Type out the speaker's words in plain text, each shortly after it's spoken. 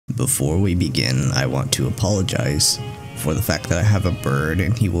Before we begin, I want to apologize for the fact that I have a bird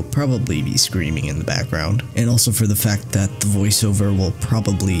and he will probably be screaming in the background, and also for the fact that the voiceover will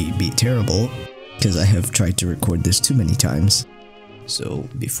probably be terrible because I have tried to record this too many times. So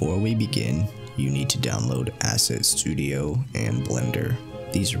before we begin, you need to download Asset Studio and Blender.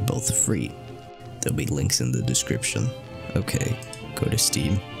 These are both free. There'll be links in the description. Okay, go to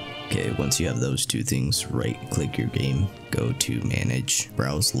Steam. Okay, once you have those two things, right click your game, go to Manage,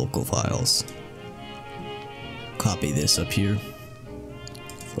 Browse Local Files. Copy this up here,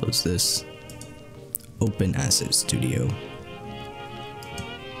 close this, open Asset Studio,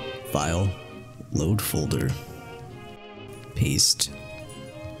 File, Load Folder, paste.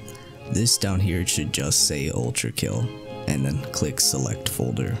 This down here should just say ULTRAKILL, and then click Select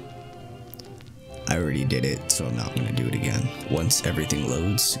Folder. I already did it, so I'm not going to do it again. Once everything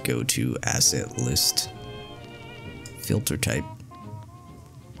loads, go to Asset List, Filter Type,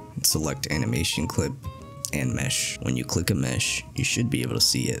 select Animation Clip, and Mesh. When you click a mesh, you should be able to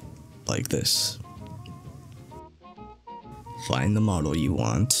see it like this. Find the model you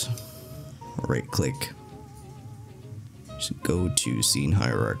want, right click, just go to Scene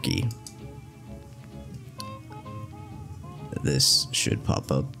Hierarchy. This should pop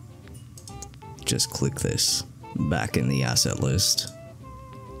up. Just click this, back in the asset list,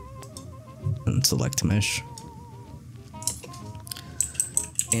 and select mesh.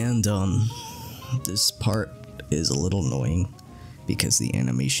 And this part is a little annoying because the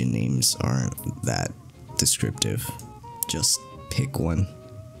animation names aren't that descriptive. Just pick one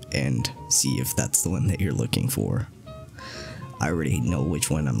and see if that's the one that you're looking for. I already know which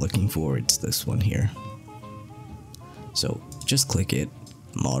one I'm looking for, it's this one here. So just click it,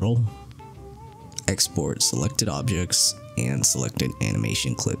 model, export selected objects and selected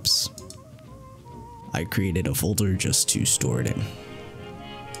animation clips. I created a folder just to store it in.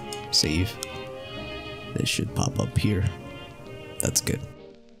 Save. This should pop up here. That's good.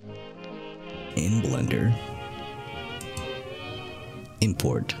 In Blender,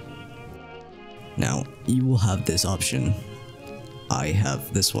 import. Now you will have this option. I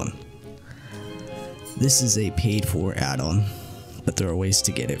have this one. This is a paid for add-on, but there are ways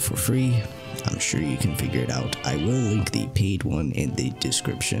to get it for free. I'm sure you can figure it out. I will link the paid one in the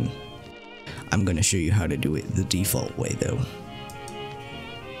description. I'm going to show you how to do it the default way though.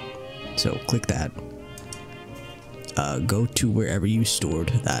 So click that. Go to wherever you stored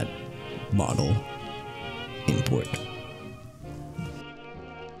that model, import.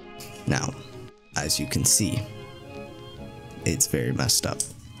 Now, as you can see, it's very messed up.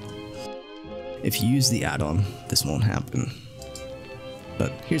 If you use the add-on, this won't happen.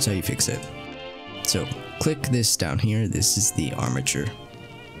 But here's how you fix it. So click this down here. This is the armature.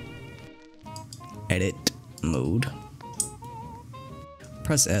 Edit mode.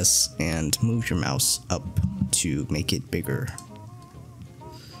 Press S and move your mouse up to make it bigger.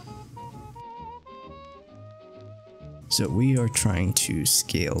 So we are trying to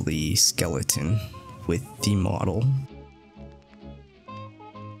scale the skeleton with the model.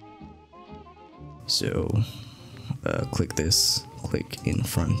 So click this, click in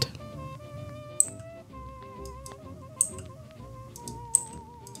front.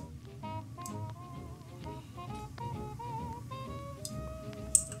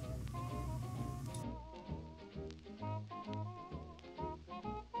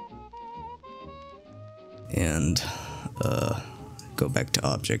 And go back to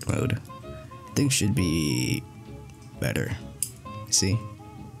object mode. Things should be better. See?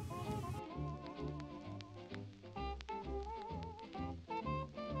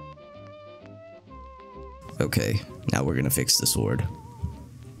 Okay, now we're gonna fix the sword.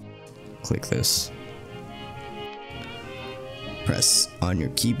 Click this. Press on your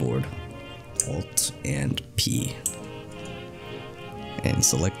keyboard Alt and P and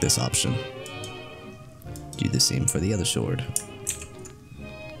select this option. Do the same for the other sword.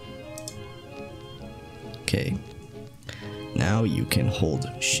 Okay, now you can hold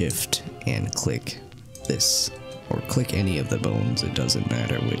shift and click this, or click any of the bones, it doesn't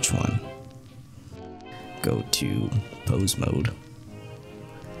matter which one. Go to pose mode.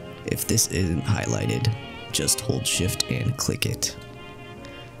 If this isn't highlighted, just hold shift and click it.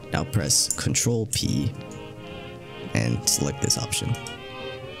 Now press Ctrl P and select this option.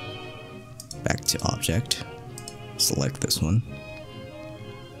 Back to object, select this one,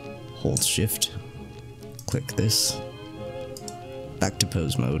 hold shift, click this, back to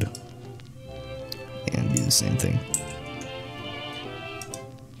pose mode, and do the same thing.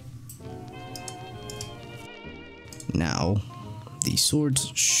 Now, the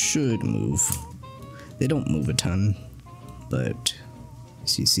swords should move. They don't move a ton, but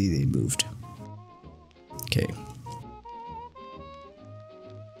As you see, they moved. Okay.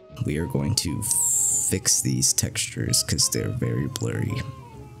 We are going to fix these textures because they're very blurry.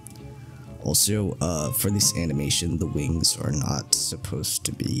 Also, for this animation, the wings are not supposed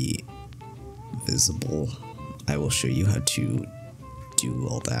to be visible. I will show you how to do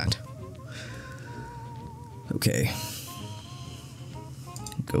all that. Okay.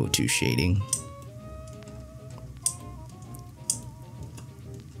 Go to shading.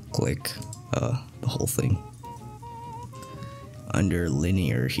 Click the whole thing. Under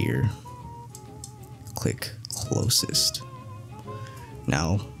linear here, click closest.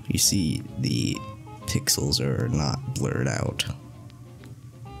 Now you see the pixels are not blurred out.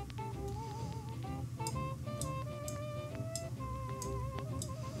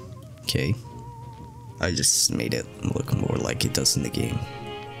 Okay, I just made it look more like it does in the game.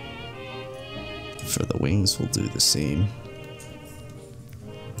 For the wings, we'll do the same.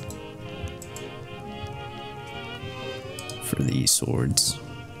 For the swords,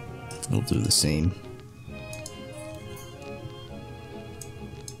 we'll do the same.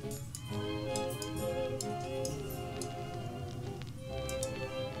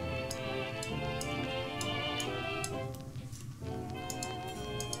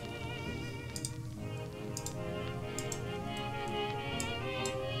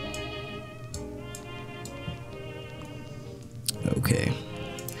 Okay,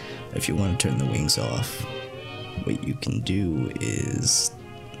 if you want to turn the wings off, what you can do is,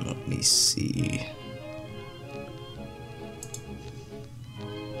 let me see,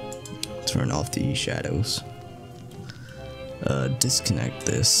 turn off the shadows, disconnect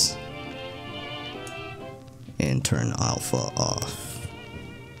this, and turn alpha off.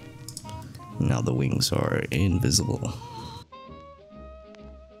 Now the wings are invisible.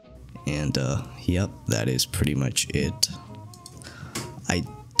 And yep, that is pretty much it. I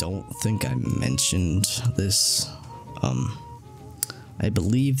don't think I mentioned this. I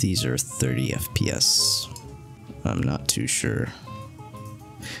believe these are 30 FPS. I'm not too sure.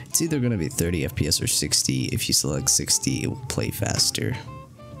 It's either gonna be 30 FPS or 60. If you select 60, it will play faster.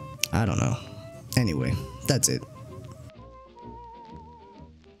 I don't know. Anyway, that's it.